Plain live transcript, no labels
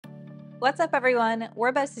What's up, everyone? We're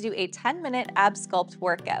about to do a 10-minute ab sculpt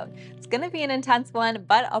workout. It's going to be an intense one,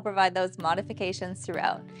 but I'll provide those modifications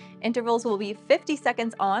throughout. Intervals will be 50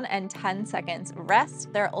 seconds on and 10 seconds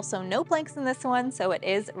rest. There are also no planks in this one, so it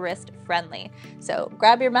is wrist friendly. So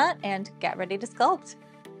grab your mat and get ready to sculpt.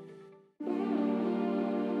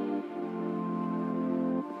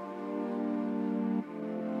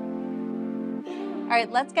 All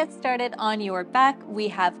right, let's get started. On your back, we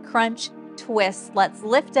have crunch, twist. Let's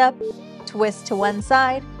lift up, twist to one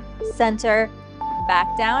side, center,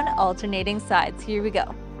 back down, alternating sides. Here we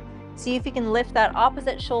go. See if you can lift that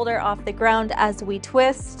opposite shoulder off the ground as we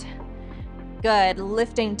twist. Good,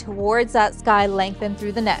 lifting towards that sky, lengthen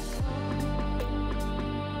through the neck.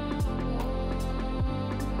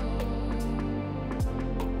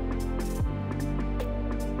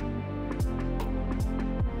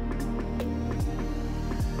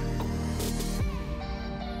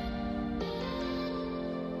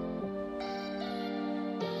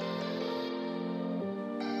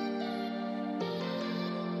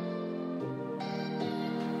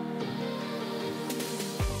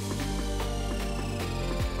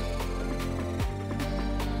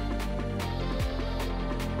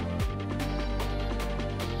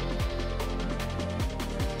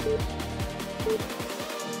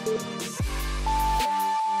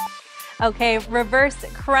 Okay, reverse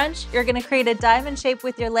crunch. You're gonna create a diamond shape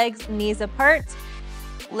with your legs, knees apart.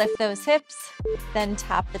 Lift those hips, then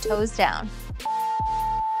tap the toes down.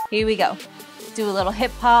 Here we go. Do a little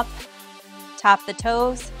hip hop, tap the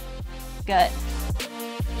toes. Good.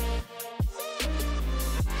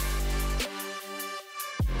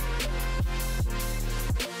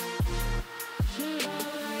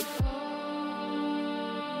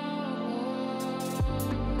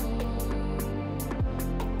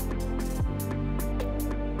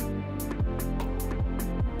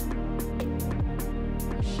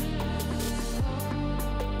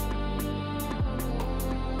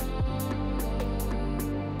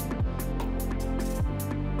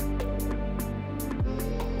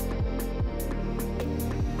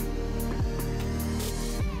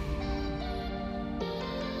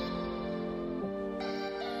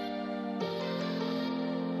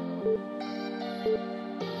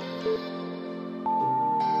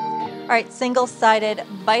 All right, single-sided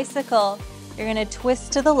bicycle. You're gonna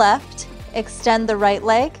twist to the left, extend the right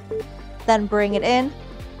leg, then bring it in,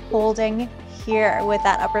 holding here with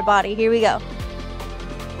that upper body. Here we go.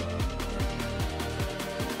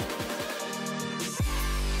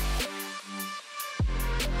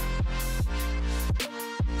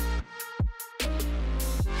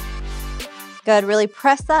 Good, really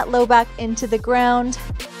press that low back into the ground.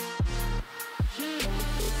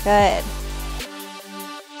 Good.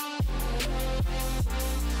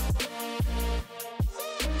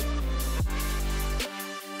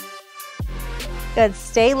 Good,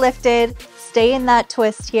 stay lifted, stay in that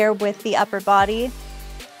twist here with the upper body.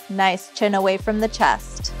 Nice, chin away from the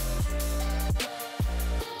chest.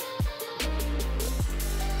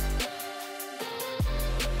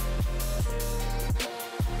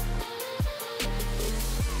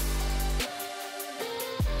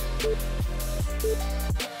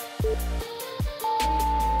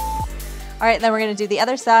 All right, then we're gonna do the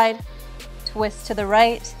other side. Twist to the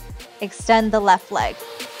right, extend the left leg.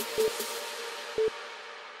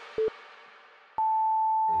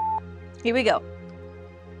 Here we go.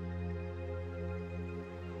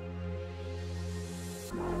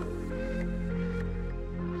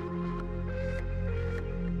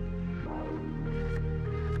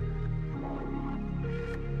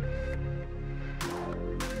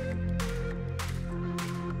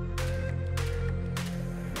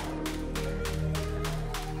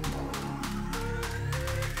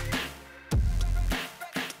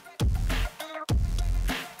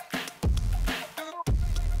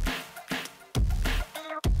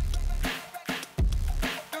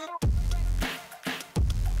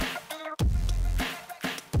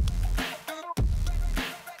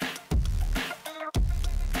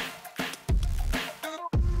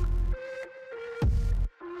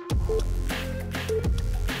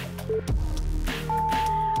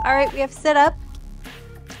 All right, we have sit up,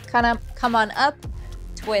 kind of come on up,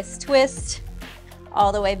 twist, twist,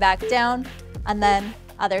 all the way back down, and then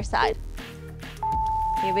other side.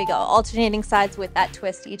 Here we go, alternating sides with that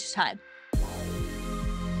twist each time.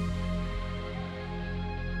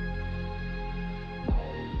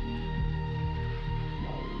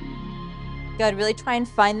 Good, really try and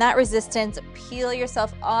find that resistance, peel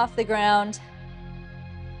yourself off the ground.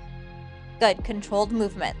 Good, controlled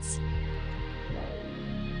movements.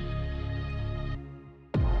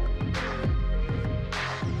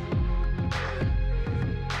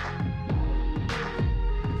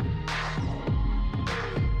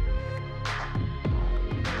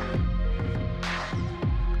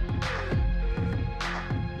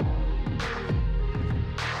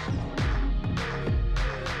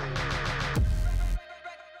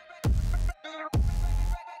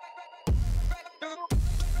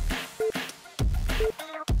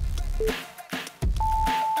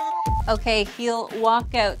 Okay, heel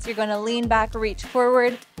walkouts. You're going to lean back, reach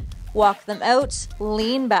forward, walk them out,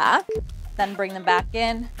 lean back, then bring them back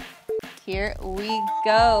in. Here we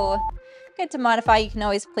go. Good to modify. You can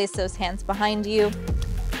always place those hands behind you.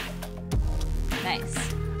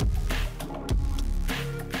 Nice.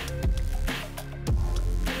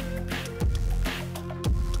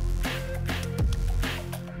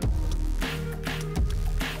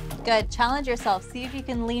 Good. Challenge yourself. See if you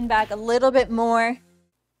can lean back a little bit more.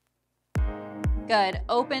 Good.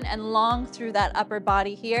 Open and long through that upper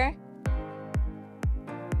body here.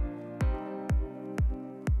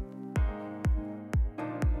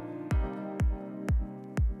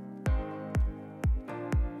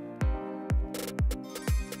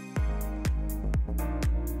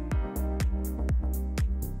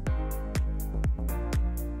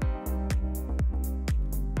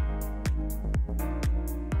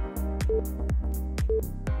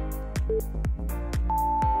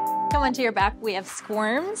 Come onto your back, we have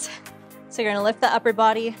squirms. So you're gonna lift the upper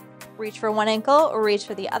body, reach for one ankle, or reach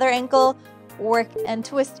for the other ankle, work and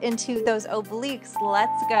twist into those obliques.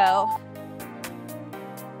 Let's go.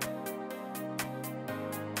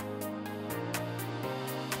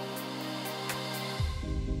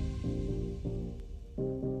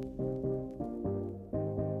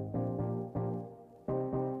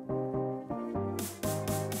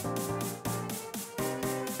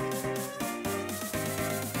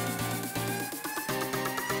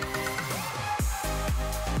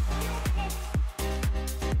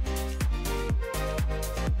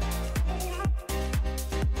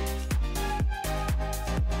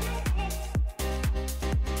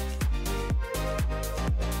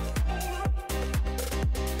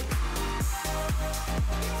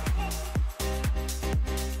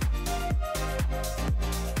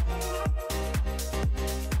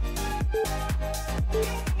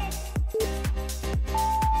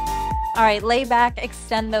 All right, lay back,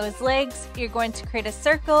 extend those legs. You're going to create a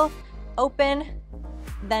circle, open,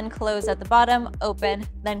 then close at the bottom, open,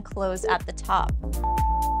 then close at the top.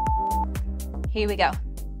 Here we go.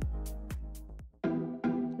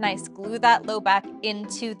 Nice, glue that low back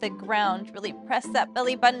into the ground. Really press that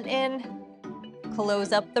belly button in,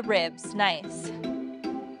 close up the ribs, nice.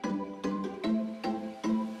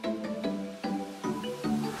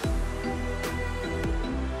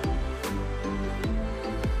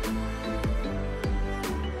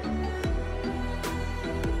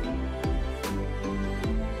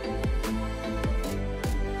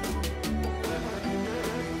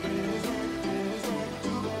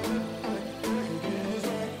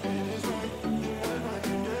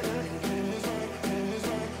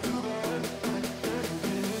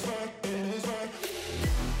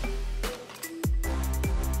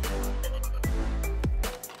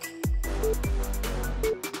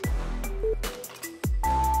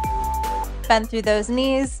 Bend through those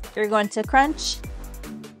knees. You're going to crunch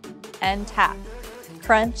and tap.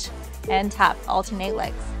 Crunch and tap. Alternate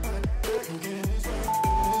legs.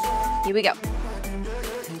 Here we go.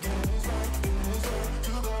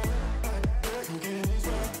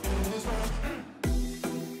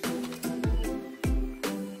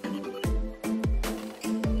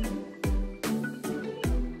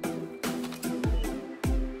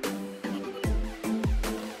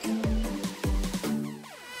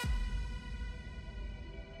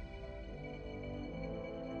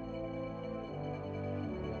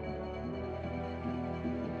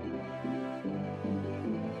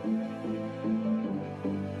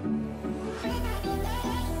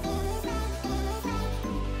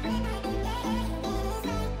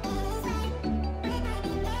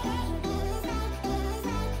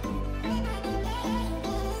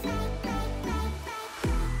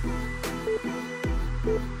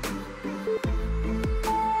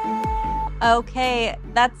 Okay,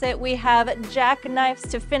 that's it. We have jackknives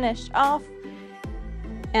to finish off.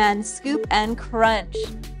 And scoop and crunch.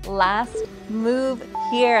 Last move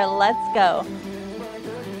here. Let's go.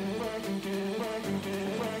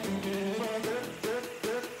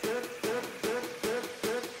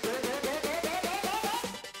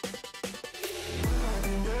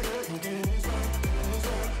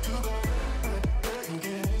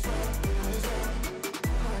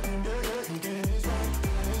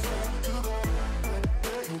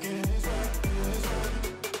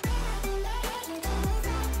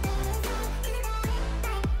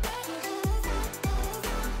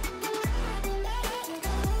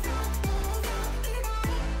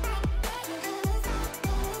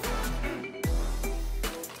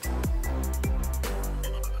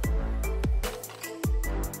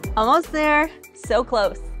 Almost there, so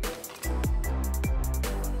close.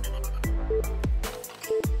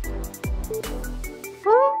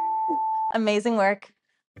 Woo. Amazing work.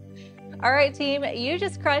 All right, team, you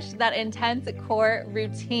just crushed that intense core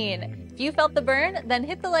routine. If you felt the burn, then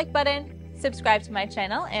hit the like button, subscribe to my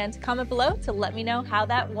channel, and comment below to let me know how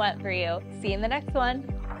that went for you. See you in the next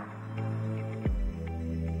one.